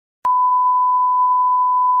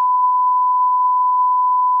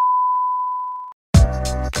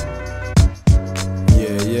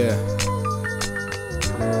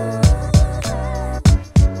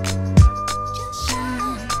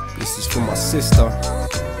sister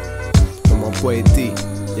and my boy D,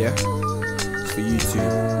 yeah? It's for you two.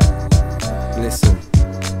 Listen.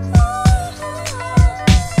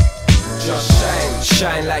 Just shine,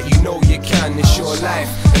 shine like you know you can. It's your life,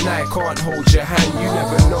 and I can't hold your hand. You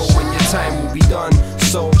never know when your time will be done.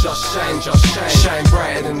 So just shine, shine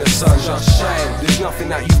brighter than the sun. Just shine, there's nothing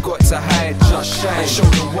that you've got to hide. Just shine, show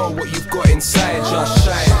the world what you've got inside. Just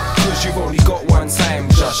shine, cause you've only got one time.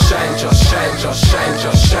 Just shine, just shine, just shine,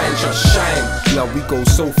 just shine, just shine. Love, we go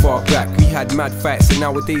so far back. We had mad fights and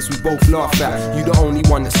nowadays we both laugh at. You the only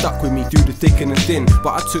one that stuck with me through the thick and the thin.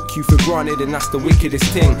 But I took you for granted and that's the wickedest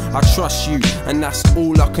thing. I trust you and that's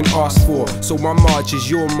all I can ask for. So my marge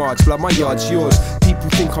is your marge, blood, my yard's yours. People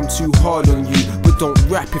think I'm too hard on you, but don't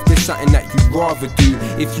rap if there's something that you'd rather do.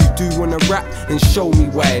 If you do wanna rap, then show me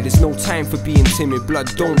why. There's no time for being timid, blood,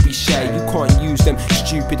 don't be shy. You can't use them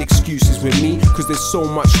stupid excuses with me, cause there's so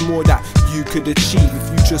much more that you could achieve if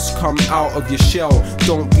you just come out of your shell.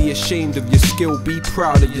 Don't be ashamed of your skill, be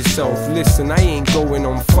proud of yourself. Listen, I ain't going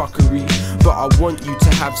on fuckery, but I want you to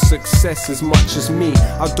have success as much as me.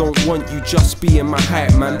 I don't want you just being my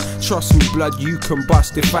hype man. Trust me blood, you can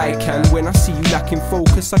bust if I can. When I see you lacking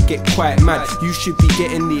focus, I get quite mad. You should be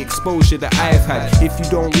getting the exposure that I've had. If you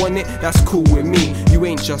don't want it, that's cool with me. You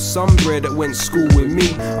ain't just some bro that went school with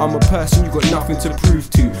me. I'm a person you got nothing to prove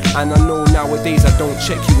to, and I know nowadays I don't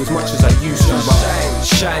check you as much as I used to. But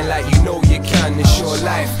shine like you know you can. It's your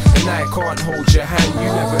life, and I can't hold your hand.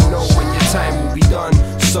 You never know when your time will be done.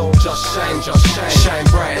 So just shine, shine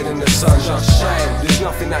brighter than the sun. Just shine, there's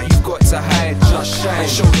nothing that you've got to hide. Just shine,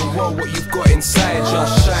 show the world what you've got inside.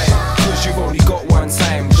 Just shine, cause you've only got one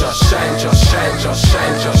time. Just shine, just shine, just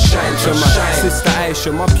shine, just shine, just shine. To my sister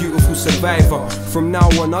Aisha, my beautiful survivor, from now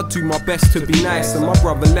on I do my best to be nice. And my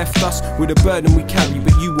brother left us with a burden we carry,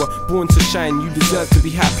 but you were born to shine, you deserve to be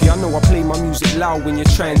happy. I know I play my music loud when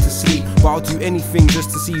you're trying to sleep, but I'll do anything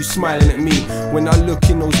just to see you smiling at me. When I look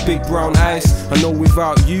in those big brown eyes, I know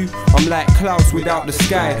without you, I'm like clouds without the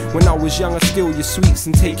sky. When I was young I steal your sweets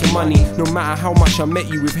and take your money. No matter how much I met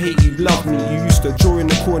you with hate, you loved me. You used to draw in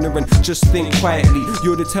the corner and just think quietly.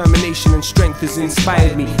 Your determination and strength has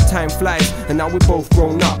inspired me. Time flies and now we're both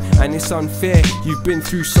grown up, and it's unfair, you've been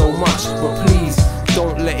through so much. But please,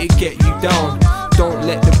 don't let it get you down. Don't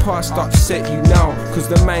let the past upset you now, cause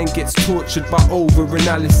the mind gets tortured by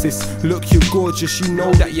over-analysis. Look, you're gorgeous, you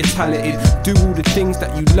know that you're talented. Do all the things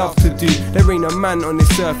that you love to do. There ain't a man on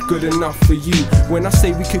this earth good enough for you. When I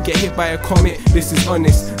say we could get hit by a comet, this is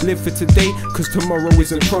honest. Live for today, cause tomorrow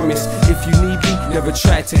isn't promised. If you need me, never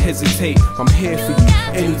try to hesitate. I'm here for you,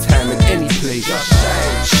 anytime and any place. Just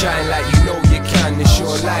shine, shine like you know you can. It's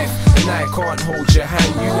your life, and I can't hold your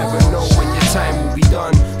hand. You never know when your time will be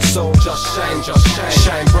done. So just shine,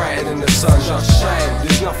 shine brighter than the sun. Just shine,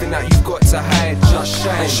 there's nothing that you've got to hide. Just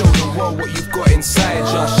shine, show the world what you've got inside.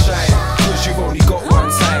 Just shine, cause you've only got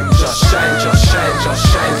one time. Just shine, just shine, just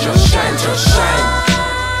shine, just shine, just shine.